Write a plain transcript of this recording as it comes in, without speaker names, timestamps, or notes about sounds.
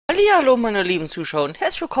Hallihallo meine lieben Zuschauer und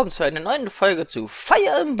herzlich willkommen zu einer neuen Folge zu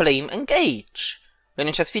Emblem Engage. Wenn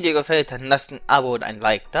euch das Video gefällt, dann lasst ein Abo und ein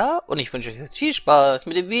Like da und ich wünsche euch jetzt viel Spaß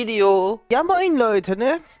mit dem Video. Ja moin Leute,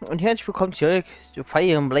 ne? Und herzlich willkommen zurück zu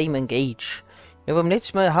Emblem Engage. Ja, beim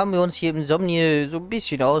letzten Mal haben wir uns hier im Somni so ein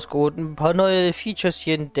bisschen ausgeholt, ein paar neue Features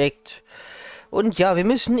hier entdeckt. Und ja, wir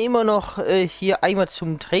müssen immer noch hier einmal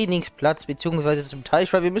zum Trainingsplatz bzw. zum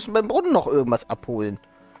Teich, weil wir müssen beim Brunnen noch irgendwas abholen.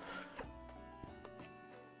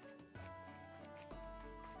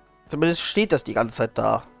 Zumindest steht das die ganze Zeit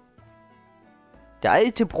da. Der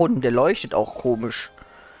alte Brunnen, der leuchtet auch komisch.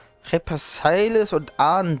 Repressalies und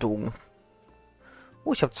Ahndung.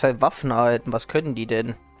 Oh, ich habe 2 Waffen erhalten. Was können die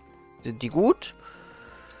denn? Sind die gut?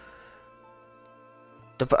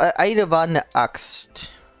 Eine war eine Axt.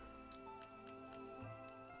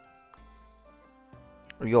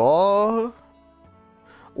 Ja.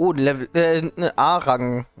 Oh, eine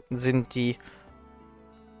A-Rang sind die.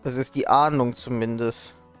 Das ist die Ahndung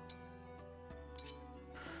zumindest.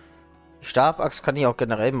 Die Stabaxt kann ich auch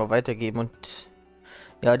generell mal weitergeben und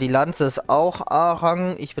ja, die Lanze ist auch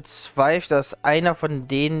A-Rang. Ich bezweifle, dass einer von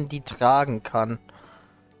denen die tragen kann.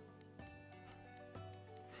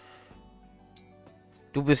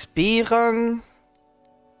 Du bist B-Rang.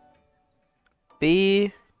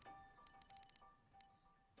 B.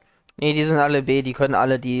 Ne, die sind alle B. Die können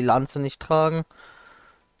alle die Lanze nicht tragen.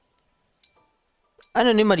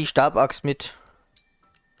 Nimm mal die Stabaxt mit.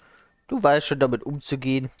 Du weißt schon damit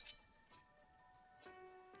umzugehen.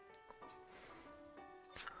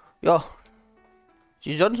 Ja.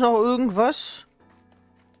 Sie sonst noch irgendwas?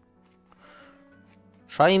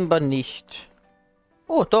 Scheinbar nicht.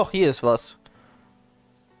 Oh, doch, hier ist was.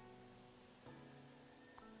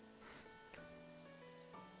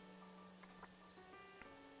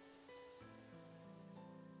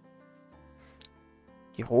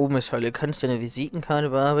 Die Ruhmeshölle. Kannst du eine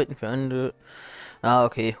Visitenkarte bearbeiten für andere? Ah,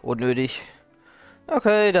 okay. Unnötig.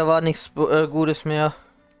 Okay, da war nichts Gutes mehr.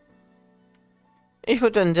 Ich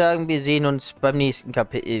würde dann sagen, wir sehen uns beim nächsten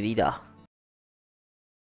Kapitel wieder.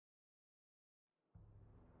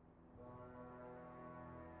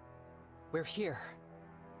 We're here.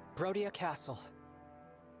 Brodia Castle.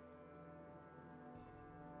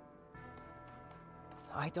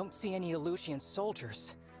 I don't see any Illusian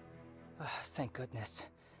soldiers. Thank goodness.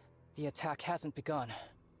 The attack hasn't begun.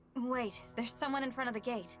 Wait, there's someone in front of the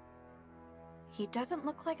gate. He doesn't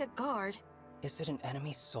look like a guard. Is it an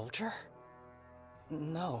enemy soldier?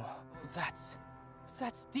 No, that's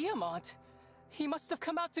Diamant. He must have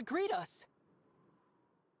come out to greet us.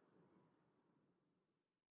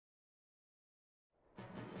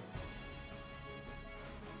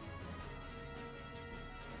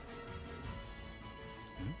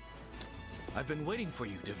 I've been waiting for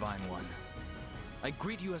you, Divine One. I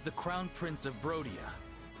greet you as the Crown Prince of Brodia.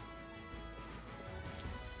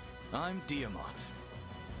 I'm Diamant.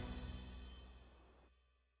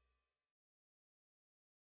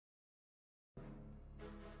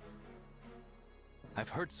 I've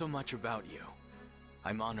heard so much about you.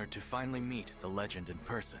 I'm honored to finally meet the legend in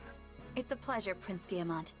person. It's a pleasure, Prince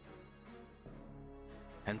Diamant.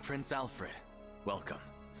 And Prince Alfred, welcome.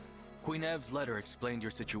 Queen Ev's letter explained your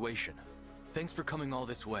situation. Thanks for coming all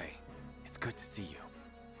this way. It's good to see you.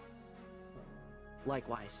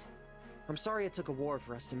 Likewise. I'm sorry it took a war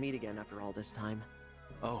for us to meet again after all this time.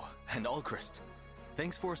 Oh, and Ulchrist.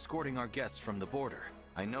 Thanks for escorting our guests from the border.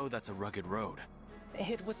 I know that's a rugged road.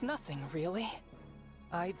 It was nothing, really.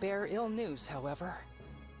 I bear ill news, however.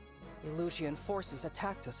 Illusian forces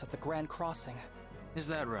attacked us at the Grand Crossing. Is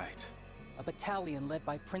that right? A battalion led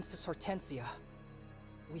by Princess Hortensia.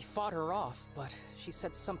 We fought her off, but she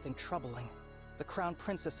said something troubling. The Crown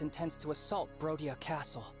Princess intends to assault Brodia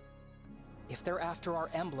Castle. If they're after our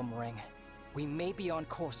emblem ring, we may be on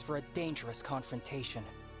course for a dangerous confrontation.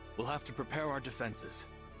 We'll have to prepare our defenses.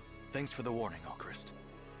 Thanks for the warning, Ulchrist.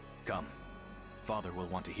 Come. Father will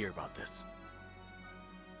want to hear about this.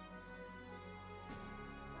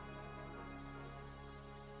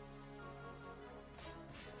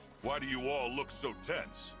 Why do you all look so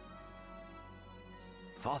tense?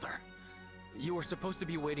 Father, you were supposed to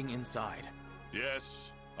be waiting inside.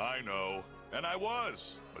 Yes, I know. And I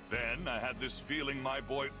was. But then I had this feeling my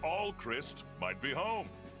boy Ulchrist might be home.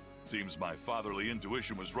 Seems my fatherly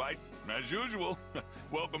intuition was right, as usual.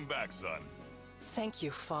 Welcome back, son. Thank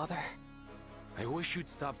you, Father. I wish you'd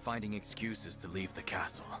stop finding excuses to leave the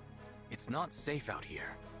castle. It's not safe out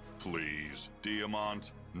here. Please,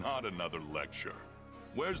 Diamant, not another lecture.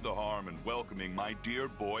 Where's the harm in welcoming my dear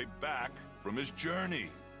boy back from his journey?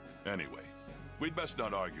 Anyway, we'd best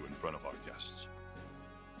not argue in front of our guests.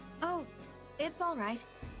 Oh, it's all right.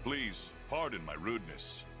 Please, pardon my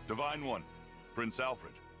rudeness. Divine One, Prince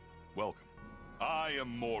Alfred, welcome. I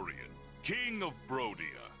am Morian, King of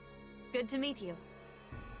Brodia. Good to meet you.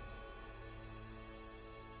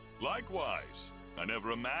 Likewise, I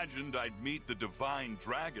never imagined I'd meet the Divine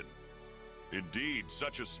Dragon. Indeed,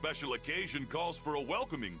 such a special occasion calls for a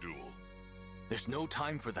welcoming duel. There's no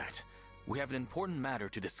time for that. We have an important matter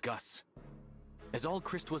to discuss. As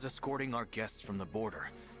Allchrist was escorting our guests from the border,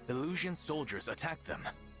 Illusion soldiers attacked them.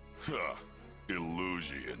 Huh,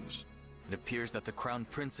 Illusions. It appears that the Crown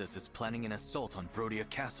Princess is planning an assault on Brodia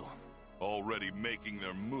Castle. Already making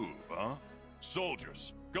their move, huh?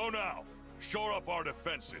 Soldiers, go now! Shore up our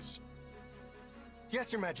defenses!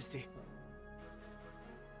 Yes, Your Majesty.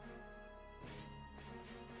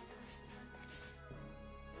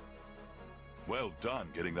 Well done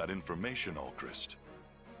getting that information, Allchrist.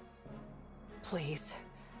 Please.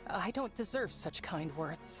 I don't deserve such kind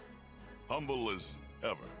words. Humble as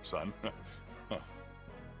ever, son.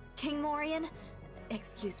 King Morian,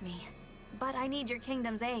 excuse me, but I need your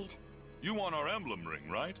kingdom's aid. You want our emblem ring,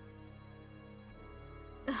 right?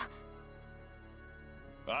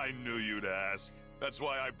 I knew you'd ask. That's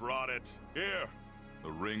why I brought it. Here,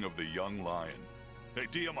 the ring of the young lion. Hey,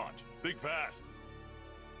 Diamant, think fast.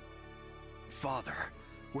 Father,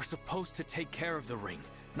 we're supposed to take care of the ring,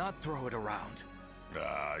 not throw it around.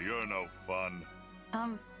 Ah, you're no fun.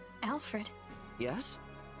 Alfred, Yes?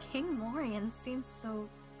 King Morian seems so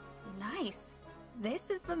nice. This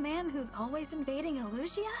is the man who's always invading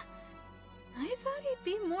Illusia? I thought he'd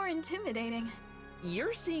be more intimidating.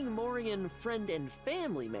 You're seeing Morian friend and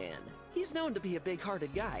family man. He's known to be a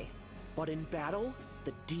big-hearted guy. But in battle,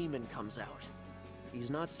 the demon comes out. He's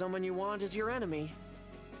not someone you want as your enemy.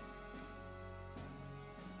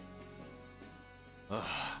 Ugh.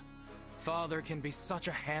 Father can be such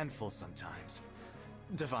a handful sometimes.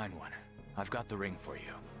 Divine One, I've got the ring for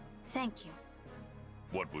you. Thank you.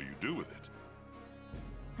 What will you do with it?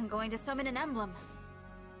 I'm going to summon an emblem.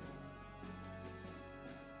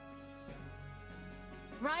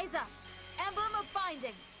 Rise up! Emblem of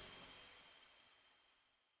Binding!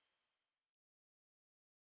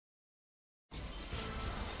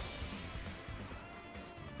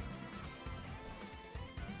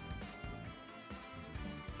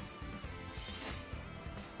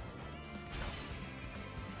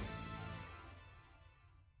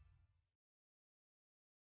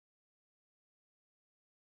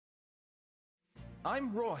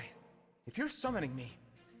 I'm Roy. If you're summoning me,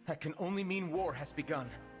 that can only mean war has begun.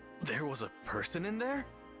 There was a person in there?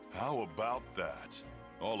 How about that?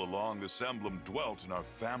 All along, this emblem dwelt in our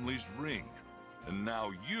family's ring. And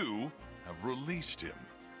now you have released him.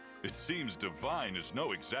 It seems divine is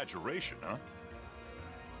no exaggeration, huh?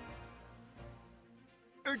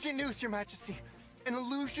 Urgent news, Your Majesty. An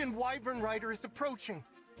illusion wyvern rider is approaching.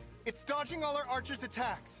 It's dodging all our archers'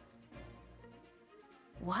 attacks.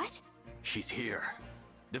 What? She's here.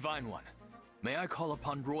 Divine One, may I call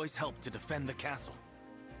upon Roy's help to defend the castle?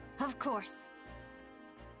 Of course.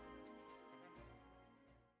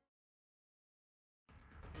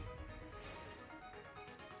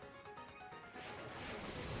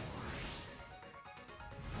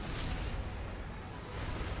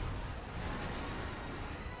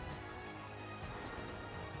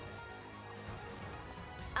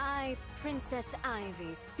 I, Princess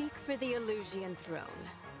Ivy, speak for the Illusion throne.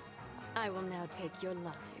 I will now take your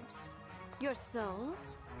lives, your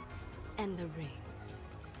souls, and the rings.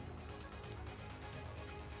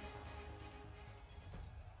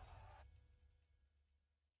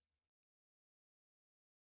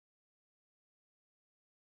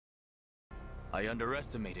 I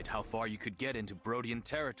underestimated how far you could get into Brodian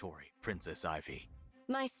territory, Princess Ivy.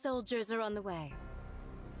 My soldiers are on the way.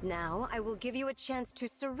 Now, I will give you a chance to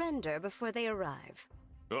surrender before they arrive.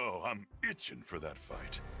 Oh, I'm itching for that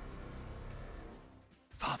fight.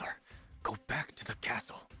 Father, go back to the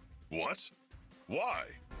castle. What? Why?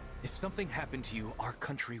 If something happened to you, our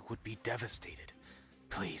country would be devastated.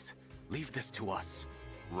 Please, leave this to us.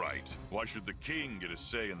 Right. Why should the king get a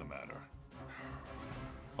say in the matter?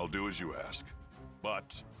 I'll do as you ask.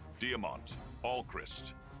 But, Diamant,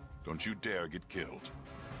 Allchrist, don't you dare get killed.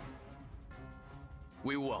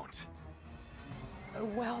 We won't.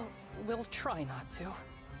 Well, we'll try not to.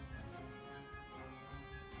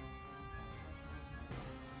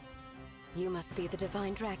 You must be the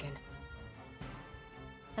Divine Dragon.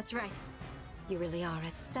 That's right. You really are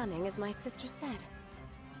as stunning as my sister said.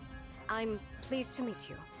 I'm pleased to meet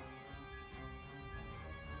you.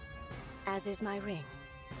 As is my ring.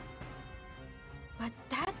 But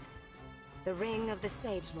that's... The ring of the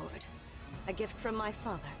Sage Lord. A gift from my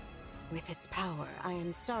father. With its power, I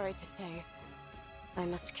am sorry to say, I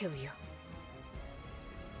must kill you.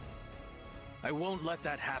 I won't let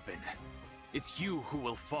that happen. It's you who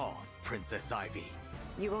will fall, Princess Ivy.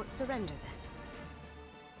 You won't surrender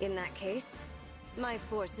then? In that case, my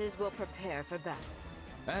forces will prepare for battle.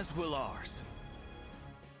 As will ours.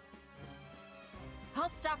 I'll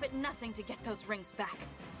stop at nothing to get those rings back.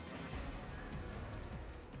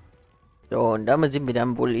 So, und damit sind wir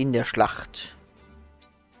dann wohl in der Schlacht.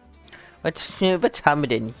 Was haben wir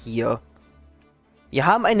denn hier? Wir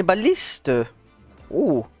haben eine Balliste.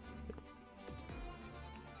 Oh.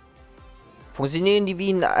 Funktionieren die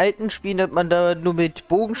wie in alten Spielen, dass man da nur mit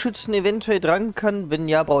Bogenschützen eventuell dran kann? Wenn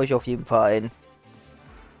ja, brauche ich auf jeden Fall einen.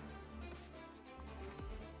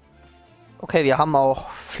 Okay, wir haben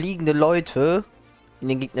auch fliegende Leute in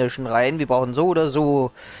den gegnerischen Reihen. Wir brauchen so oder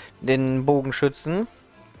so den Bogenschützen.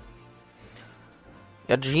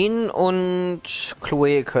 Ja, Jean und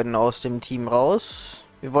Chloe können aus dem Team raus.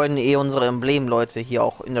 Wir wollen eh unsere Emblem-Leute hier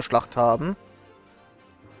auch in der Schlacht haben.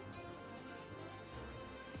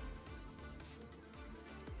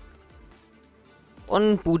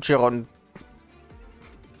 Und Bucheron.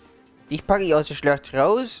 Dich packe ich aus der Schlacht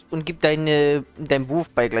raus und gib dein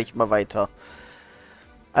Wurfball gleich mal weiter.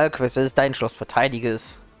 Alquist, das ist dein Schloss, verteidige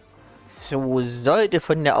es. So sollte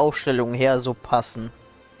von der Aufstellung her so passen.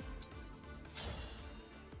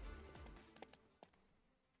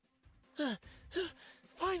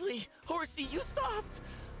 Finally, Horsey, you stopped!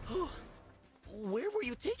 Where were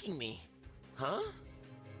you taking me? Huh?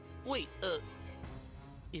 Wait,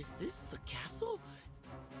 is this the castle?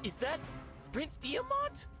 Is that Prince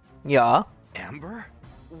Diamant? Ja. Amber?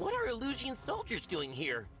 What are Illusion soldiers doing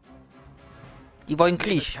here? Die wollen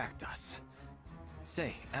They've Krieg. attacked us.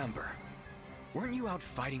 Say, Amber, weren't you out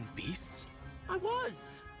fighting beasts? I was,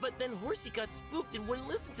 but then Horsey got spooked and wouldn't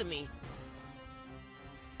listen to me.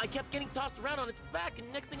 I kept getting tossed around on its back,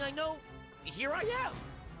 and next thing I know, here I am.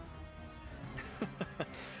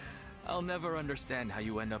 I'll never understand how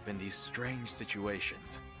you end up in these strange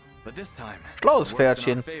situations. But this time, Schloss, it works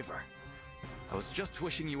in our Pferdchen. favor. I was just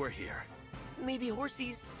wishing you were here. Maybe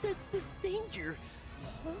Horsey sensed this danger.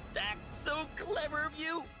 That's so clever of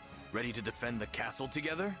you! Ready to defend the castle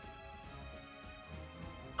together?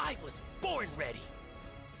 I was born ready!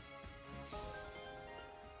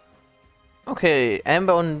 Okay,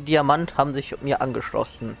 Amber und Diamant haben sich mir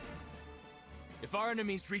angeschlossen. If our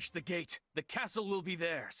enemies reach the gate, the castle will be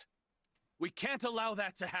theirs. We can't allow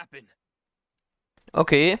that to happen.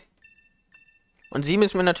 Okay. Und sie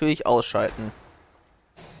müssen wir natürlich ausschalten.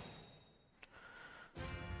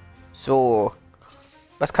 So.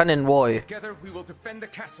 Was kann denn Roy?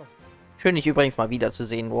 Schön, dich übrigens mal wieder zu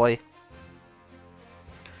sehen, Roy.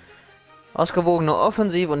 Ausgewogene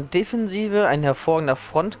Offensive und Defensive, ein hervorragender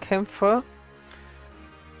Frontkämpfer.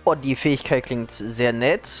 Oh, die Fähigkeit klingt sehr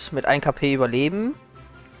nett. Mit 1 KP überleben.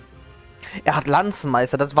 Er hat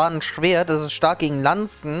Lanzenmeister. Das war ein Schwert. Das ist stark gegen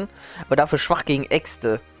Lanzen, aber dafür schwach gegen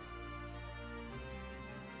Äxte.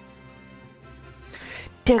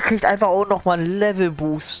 Der kriegt einfach auch nochmal einen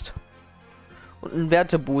Level-Boost. Und einen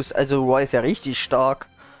Werteboost. Also Roy ist ja richtig stark.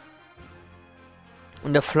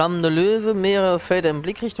 Und der flammende Löwe, mehrere Felder in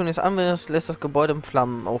Blickrichtung des Anwenders, lässt das Gebäude in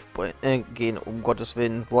Flammen aufgehen. Um Gottes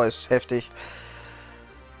Willen, Roy ist heftig.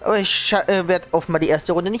 Aber ich werde offenbar die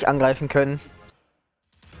erste Runde nicht angreifen können.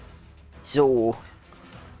 So.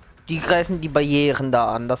 Die greifen die Barrieren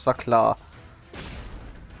da an, das war klar.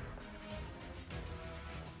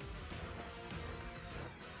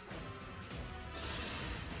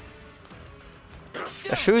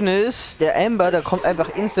 Das Schöne ist, der Amber, der kommt einfach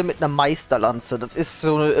instant mit einer Meisterlanze. Das ist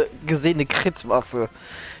so eine gesehene Crit-Waffe.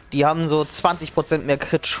 Die haben so 20% mehr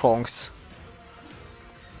Crit-Chance.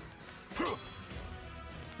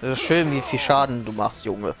 Das ist schön, wie viel Schaden du machst,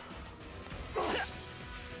 Junge.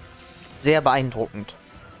 Sehr beeindruckend.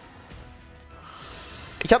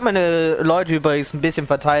 Ich habe meine Leute übrigens ein bisschen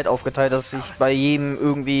verteilt aufgeteilt, dass ich bei jedem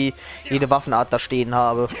irgendwie jede Waffenart da stehen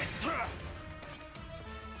habe.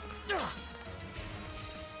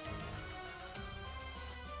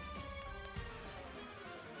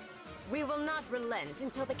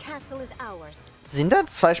 Sind da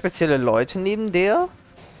 2 spezielle Leute neben der?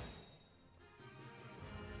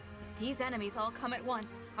 These enemies all come at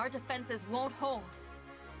once. Our defenses won't hold.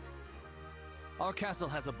 Our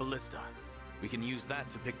castle has a ballista. We can use that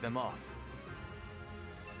to pick them off.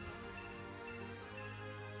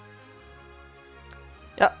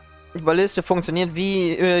 Ja, die Balliste funktioniert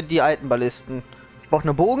wie die alten Ballisten. Ich brauche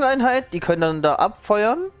eine Bogeneinheit, die können dann da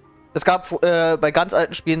abfeuern. Es gab bei ganz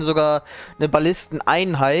alten Spielen sogar eine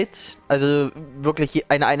Ballisteneinheit, also wirklich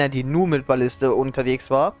eine Einheit, die nur mit Balliste unterwegs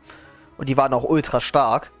war. Und die waren auch ultra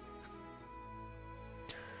stark.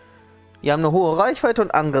 Die haben eine hohe Reichweite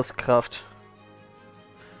und Angriffskraft.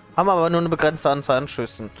 Haben aber nur eine begrenzte Anzahl an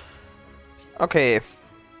Schüssen. Okay.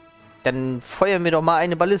 Dann feuern wir doch mal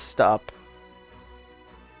eine Balliste ab.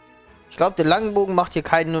 Ich glaube, der Langbogen macht hier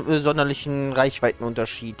keinen sonderlichen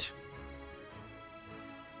Reichweitenunterschied.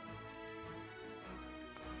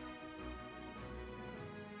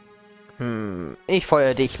 Ich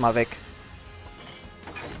feuer dich mal weg.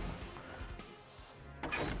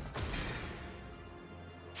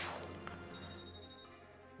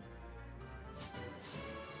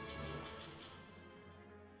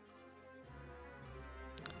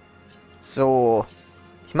 So.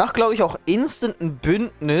 Ich mache, glaube ich, auch instant ein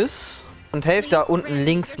Bündnis und helfe da unten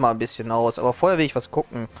links mal ein bisschen aus. Aber vorher will ich was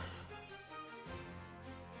gucken.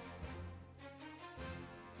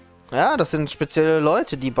 Ja, das sind spezielle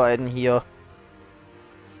Leute, die beiden hier.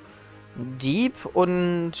 Ein Dieb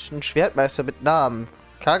und ein Schwertmeister mit Namen.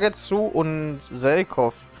 Kagetsu und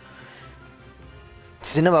Selkov. Die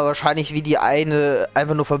sind aber wahrscheinlich wie die eine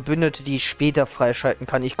einfach nur Verbündete, die ich später freischalten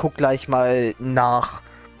kann. Ich gucke gleich mal nach,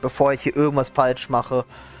 bevor ich hier irgendwas falsch mache.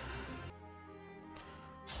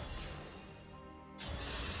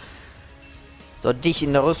 So, dich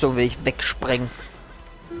in der Rüstung will ich wegsprengen.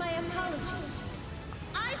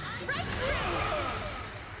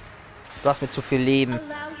 Du hast mir zu viel Leben.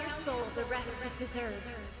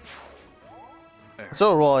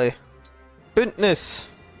 So, Roy. Bündnis.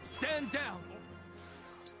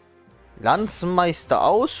 Lanzenmeister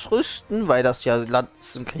ausrüsten, weil das ja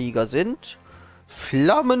Lanzenkrieger sind.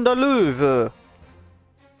 Flammender Löwe.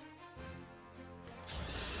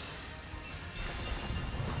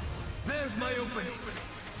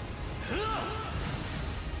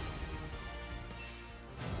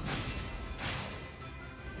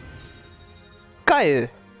 Geil.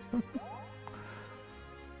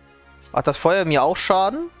 Macht das Feuer mir auch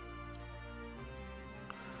Schaden?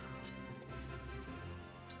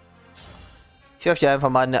 Ich werfe dir einfach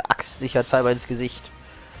mal eine Axt sicherheitshalber ins Gesicht.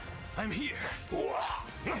 I'm here.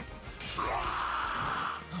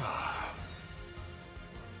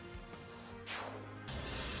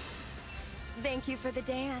 Thank you for the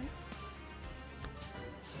dance.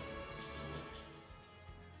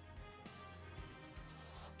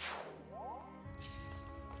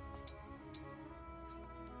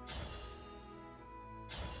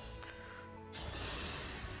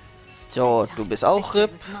 So, du bist auch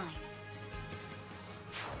RIP.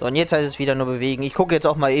 So, und jetzt heißt es wieder nur bewegen. Ich gucke jetzt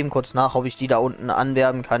auch mal eben kurz nach, ob ich die da unten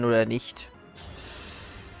anwerben kann oder nicht.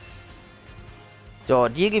 So,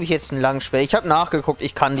 die gebe ich jetzt einen langen Speer. Ich habe nachgeguckt,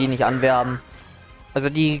 ich kann die nicht anwerben. Also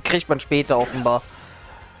die kriegt man später offenbar.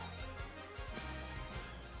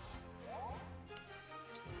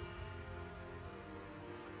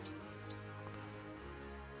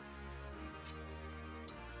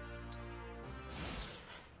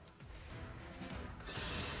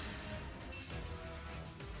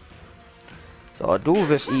 So, du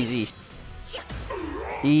wirst easy.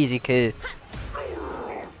 Easy Kill.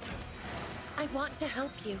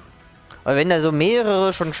 Aber wenn da so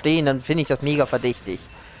mehrere schon stehen, dann finde ich das mega verdächtig.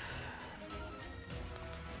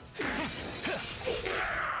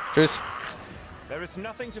 Tschüss.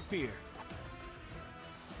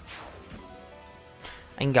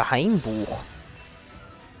 Ein Geheimbuch.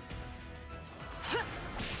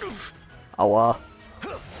 Aua.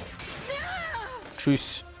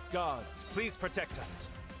 Tschüss. Gods, please protect us.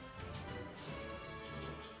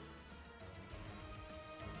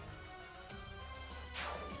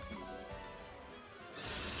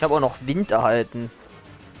 Ich habe auch noch Wind erhalten.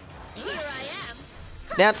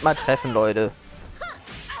 Lernt mal treffen, Leute.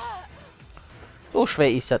 So schwer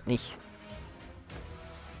ist das nicht.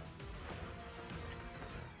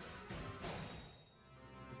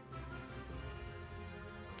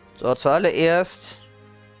 So, zuallererst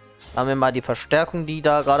haben wir mal die Verstärkung, die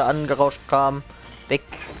da gerade angerauscht kam, weg.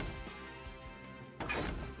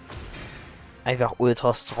 Einfach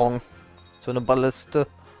ultra strong. So eine Balliste.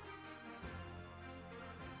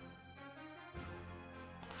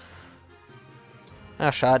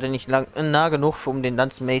 Ja, schade, nicht nah genug, um den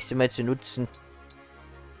Lanzenmeister mehr zu nutzen.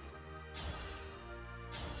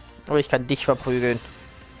 Aber ich kann dich verprügeln.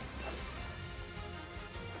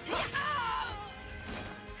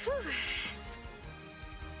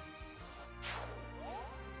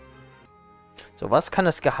 So, was kann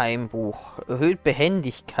das Geheimbuch? Erhöht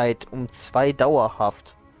Behendigkeit um 2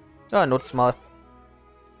 dauerhaft. Ja, nutz mal.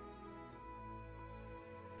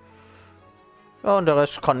 Ja, und der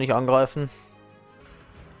Rest kann nicht angreifen.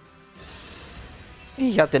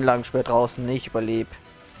 Ich habe den Langschwert draußen, nicht überleb.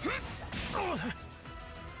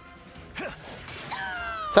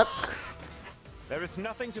 Zack. There is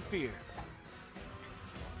nothing to fear.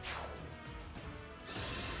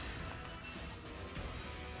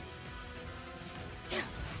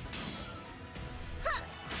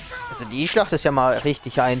 Also die Schlacht ist ja mal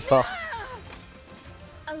richtig einfach.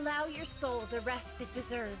 Allow your soul the rest it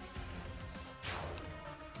deserves.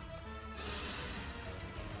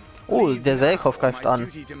 Oh, der Selkhoff greift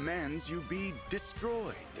an.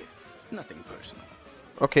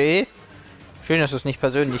 Okay. Schön, dass du es nicht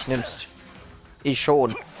persönlich nimmst. Ich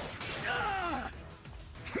schon.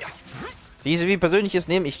 Siehst du, wie persönlich es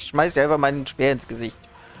nehmen? Ich schmeiß dir einfach meinen Speer ins Gesicht.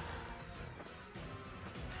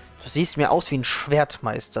 Du siehst mir aus wie ein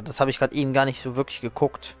Schwertmeister. Das habe ich gerade eben gar nicht so wirklich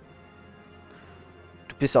geguckt.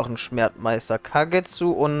 Du bist auch ein Schwertmeister.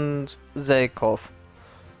 Kagetsu und Selkhoff.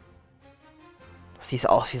 Du siehst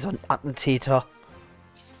aus wie so ein Attentäter.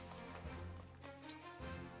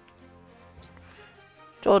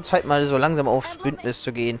 So, Zeit mal so langsam aufs Bündnis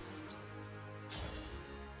zu gehen.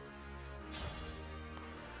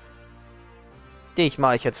 Dich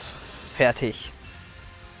mache ich jetzt fertig.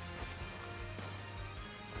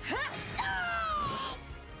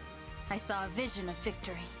 I saw a vision of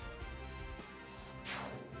victory.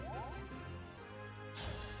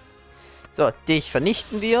 So, dich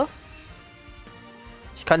vernichten wir.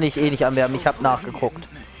 Ich kann dich eh nicht anwerben, ich habe nachgeguckt.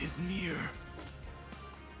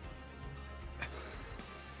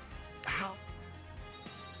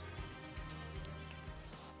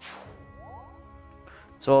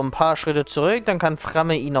 So, ein paar Schritte zurück, dann kann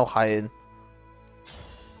Framme ihn auch heilen.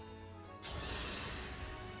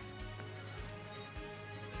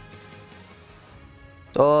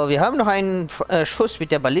 So, wir haben noch einen Schuss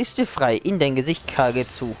mit der Balliste frei. In dein Gesicht,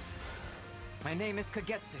 Kagetsu. My name is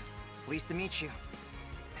Kagetsu. Pleased to meet you.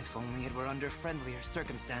 If only it were under friendlier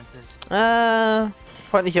circumstances.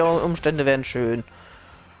 Freundliche Umstände wären schön.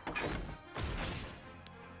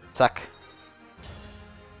 Zack.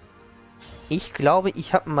 Ich glaube,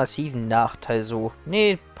 ich habe einen massiven Nachteil so.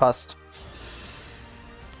 Nee, passt.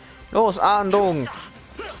 Los, Ahndung.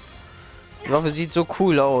 Die Waffe sieht so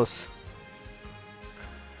cool aus.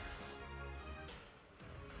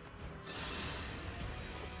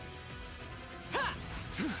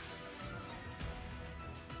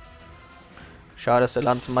 Schade, dass der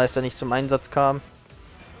Lanzenmeister nicht zum Einsatz kam.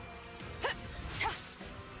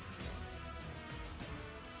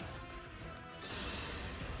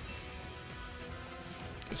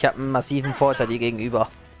 Ich habe einen massiven Vorteil dir gegenüber.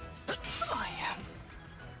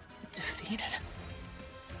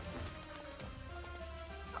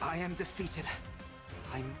 I am defeated.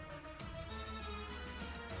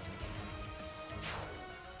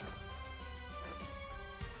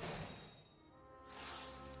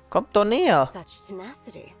 Kommt doch näher. Such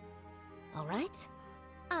tenacity. All right,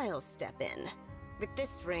 I'll step in. With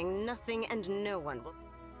this ring, nothing and no one will.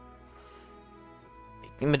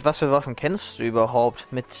 Mit was für Waffen kämpfst du überhaupt?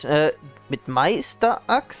 Mit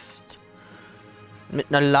Meisteraxt, mit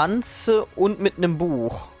einer Lanze und mit einem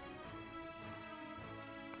Buch.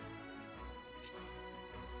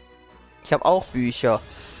 Ich habe auch Bücher.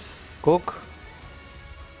 Guck.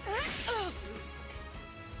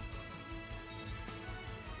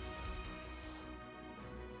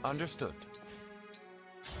 Understood.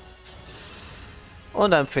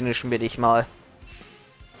 Und dann finishen wir dich mal.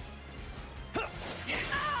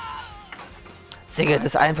 Sigurd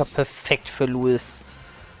ist einfach perfekt für Louis.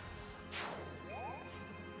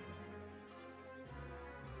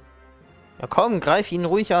 Ja komm, greif ihn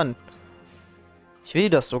ruhig an. Ich will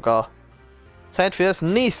das sogar. Zeit für das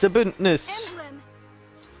nächste Bündnis. Emblem.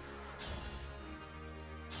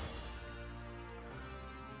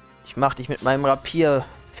 Ich mach dich mit meinem Rapier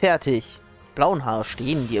fertig. Blauen Haare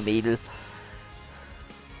stehen dir, Mädel.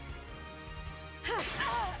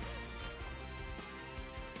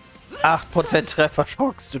 %8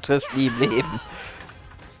 Trefferchance, du triffst nie im Leben.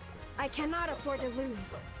 I cannot afford to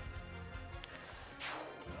lose.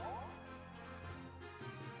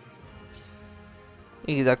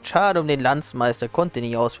 Wie gesagt, schade um den Landsmeister, konnte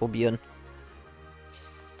nicht ausprobieren.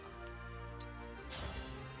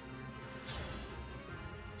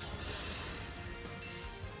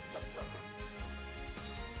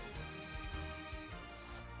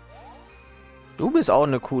 Du bist auch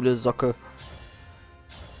eine coole Socke.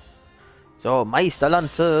 So,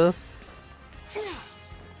 Meisterlanze.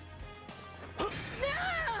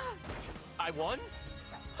 I won?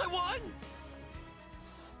 I won!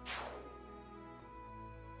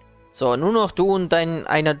 So, nur noch du und dein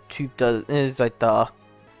einer Typ da seid da.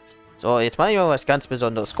 So, jetzt mache ich mal was ganz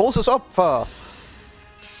Besonderes. Großes Opfer.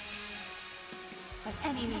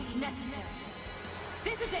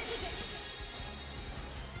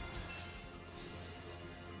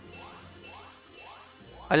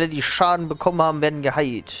 Alle, die Schaden bekommen haben, werden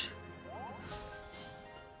geheilt.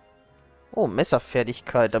 Oh,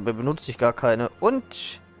 Messerfertigkeit, dabei benutze ich gar keine.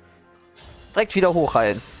 Und direkt wieder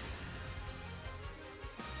hochheilen.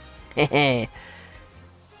 Hehe.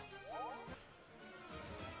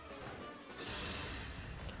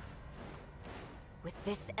 With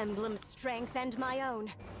this emblem's strength and my own,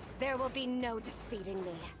 there will be no defeating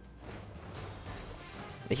me.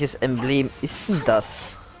 Welches Emblem ist denn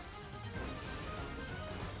das?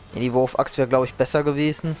 Die Wurfaxt wäre, glaube ich, besser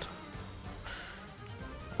gewesen.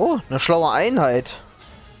 Oh, eine schlaue Einheit.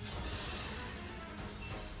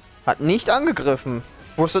 Hat nicht angegriffen.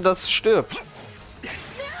 Wusste, dass es stirbt.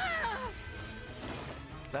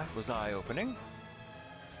 That was eye-opening.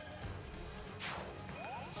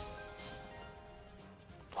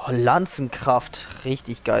 Oh, Lanzenkraft.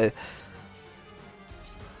 Richtig geil.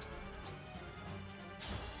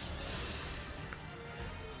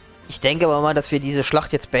 Ich denke aber mal, dass wir diese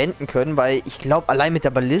Schlacht jetzt beenden können, weil ich glaube, allein mit der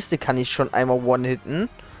Balliste kann ich schon einmal one-hitten.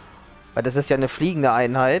 Weil das ist ja eine fliegende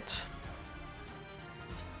Einheit.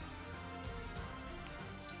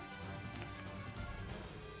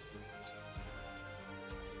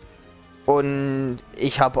 Und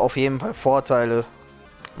ich habe auf jeden Fall Vorteile.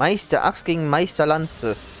 Meister Axt gegen Meister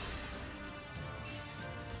Lanze.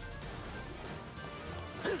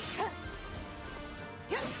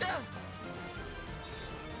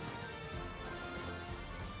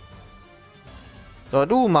 So,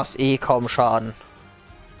 du machst eh kaum Schaden.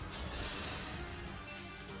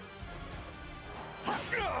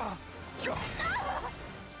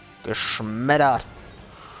 Geschmettert.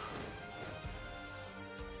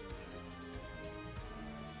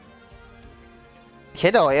 Ich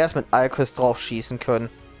hätte auch erst mit Alquist drauf schießen können.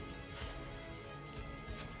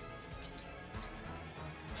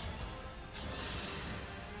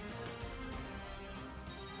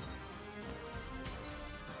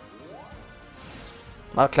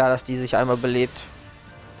 War klar, dass die sich einmal belebt.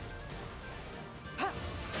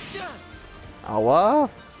 Aua.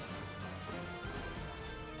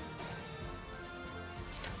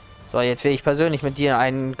 So, jetzt will ich persönlich mit dir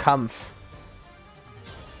einen Kampf.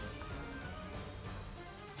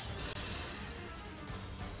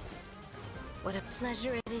 What a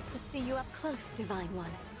pleasure it is to see you up close, Divine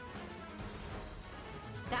One.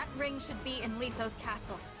 That ring should be in Letho's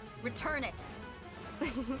castle. Return it.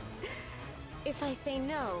 If I say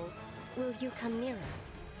no, will you come nearer?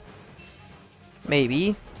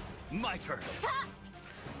 Maybe. My turn.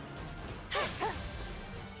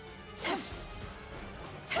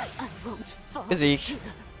 I won't fall. Besiegt.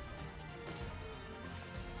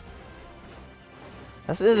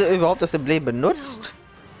 Hast du überhaupt das Emblem benutzt?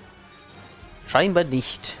 Scheinbar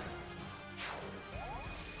nicht.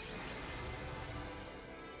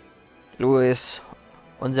 Louis,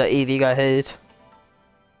 unser ewiger Held.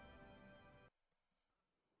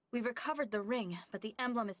 We recovered the ring, but the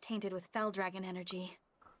emblem is tainted with Fell Dragon energy.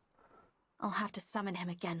 I'll have to summon him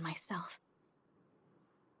again myself.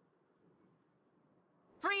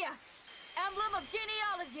 Free us! Emblem of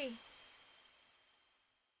genealogy!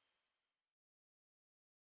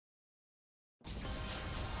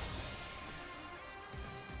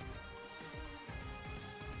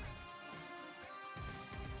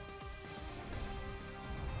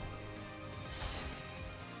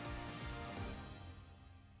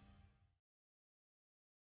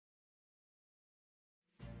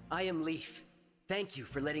 I am Leaf. Thank you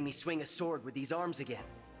for letting me swing a sword with these arms again.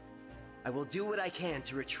 I will do what I can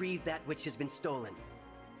to retrieve that which has been stolen.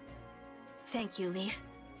 Thank you, Leaf.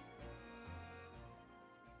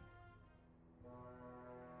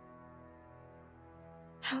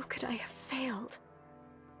 How could I have failed?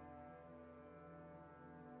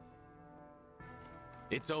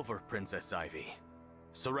 It's over, Princess Ivy.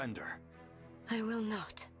 Surrender. I will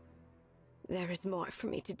not. There is more for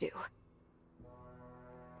me to do.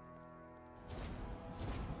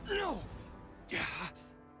 No!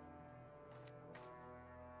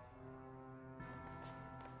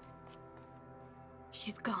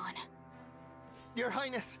 She's gone. Your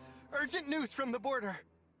Highness, urgent news from the border.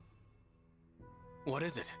 What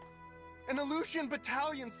is it? An Illusion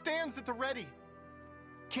battalion stands at the ready.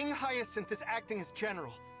 King Hyacinth is acting as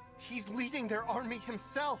general. He's leading their army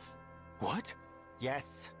himself. What?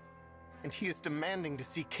 Yes. And he is demanding to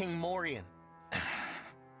see King Morian.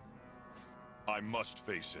 I must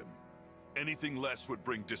face him. Anything less would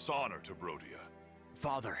bring dishonor to Brodia.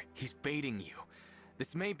 Father, he's baiting you.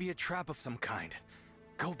 This may be a trap of some kind.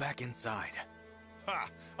 Go back inside. Ha!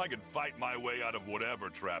 I can fight my way out of whatever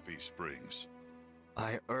trap he springs.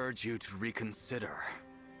 I urge you to reconsider.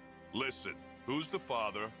 Listen, who's the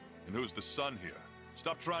father and who's the son here?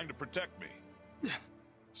 Stop trying to protect me.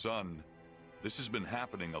 Son, this has been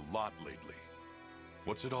happening a lot lately.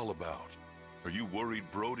 What's it all about? Are you worried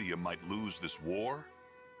Brodia might lose this war?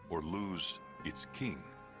 Or lose its king?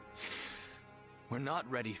 We're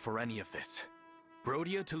not ready for any of this.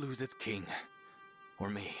 Brodia to lose its king. Or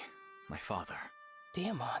me, my father.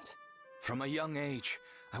 Diamant. From a young age,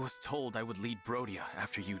 I was told I would lead Brodia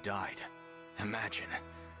after you died. Imagine,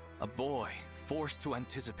 a boy forced to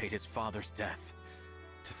anticipate his father's death.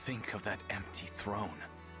 To think of that empty throne.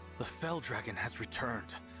 The Fell Dragon has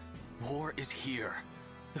returned. War is here.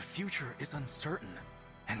 The future is uncertain.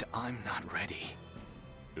 And I'm not ready.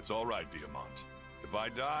 It's all right, Diamant. If I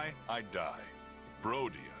die, I die.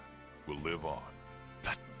 Brodia will live on.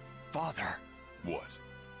 But, Father... What?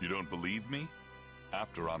 You don't believe me?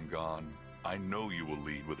 After I'm gone, I know you will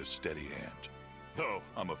lead with a steady hand. Though,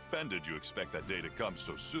 I'm offended you expect that day to come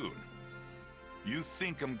so soon. You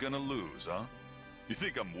think I'm gonna lose, huh? You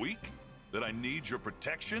think I'm weak? That I need your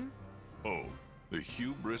protection? Oh, the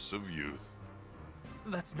hubris of youth.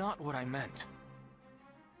 That's not what I meant.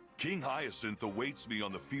 King Hyacinth awaits me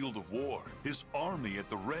on the field of war, his army at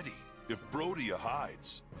the ready. If Brodia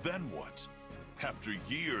hides, then what? After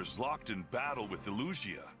years locked in battle with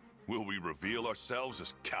Elusia, will we reveal ourselves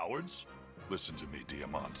as cowards? Listen to me,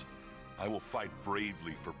 Diamant. I will fight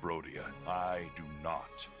bravely for Brodia. I do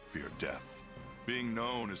not fear death. Being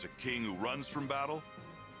known as a king who runs from battle?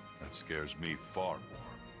 That scares me far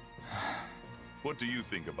more. What do you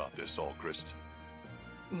think about this, Allchrist?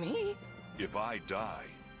 Me? If I die,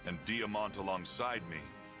 and Diamant alongside me,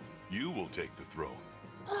 you will take the throne.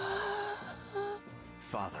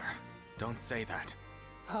 Father, don't say that.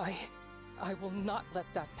 I will not let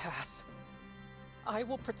that pass. I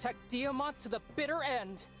will protect Diamant to the bitter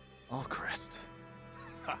end. Allchrist.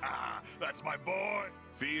 Haha, that's my boy!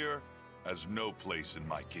 Fear has no place in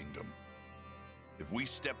my kingdom. If we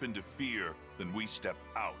step into fear, then we step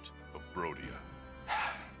out of Brodia.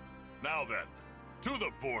 Now then, to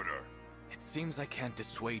the border! It seems I can't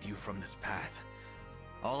dissuade you from this path.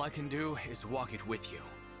 All I can do is walk it with you.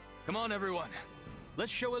 Come on, everyone.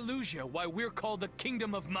 Let's show Elusia why we're called the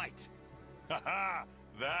Kingdom of Might. Haha,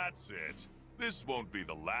 that's it. This won't be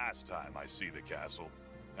the last time I see the castle.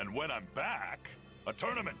 And when I'm back, a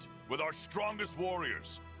tournament with our strongest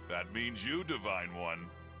warriors. That means you, Divine One.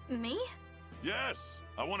 Me? Yes,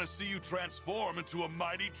 I want to see you transform into a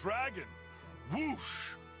mighty dragon.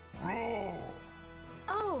 Whoosh! Roar!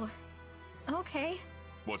 Oh, okay.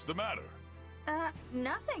 What's the matter?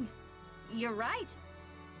 Nothing. You're right.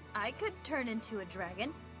 I could turn into a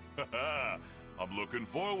dragon. Haha, I'm looking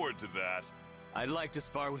forward to that. I'd like to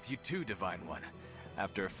spar with you too, Divine One,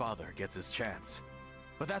 after Father gets his chance.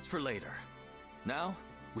 But that's for later. Now,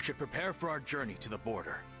 we should prepare for our journey to the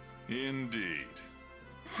border. Indeed.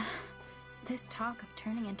 This talk of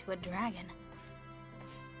turning into a dragon.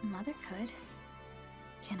 Mother could.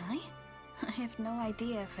 Can I? I have no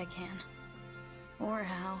idea if I can. Or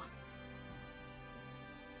how.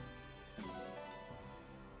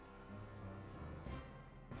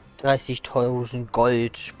 $30.000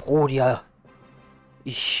 Gold. Brodia.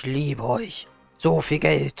 Ich liebe euch. So viel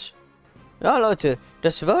Geld. Ja, Leute,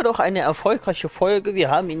 das war doch eine erfolgreiche Folge.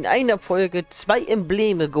 Wir haben in einer Folge 2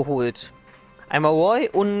 Embleme geholt. Einmal Roy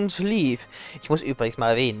und Leaf. Ich muss übrigens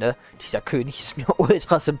mal erwähnen, ne? Dieser König ist mir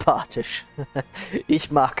ultra sympathisch.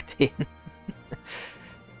 Ich mag den.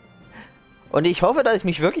 Und ich hoffe, dass ich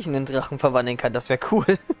mich wirklich in den Drachen verwandeln kann. Das wäre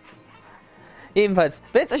cool. Ebenfalls,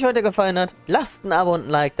 wenn es euch heute gefallen hat, lasst ein Abo und ein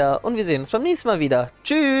Like da. Und wir sehen uns beim nächsten Mal wieder.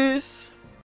 Tschüss!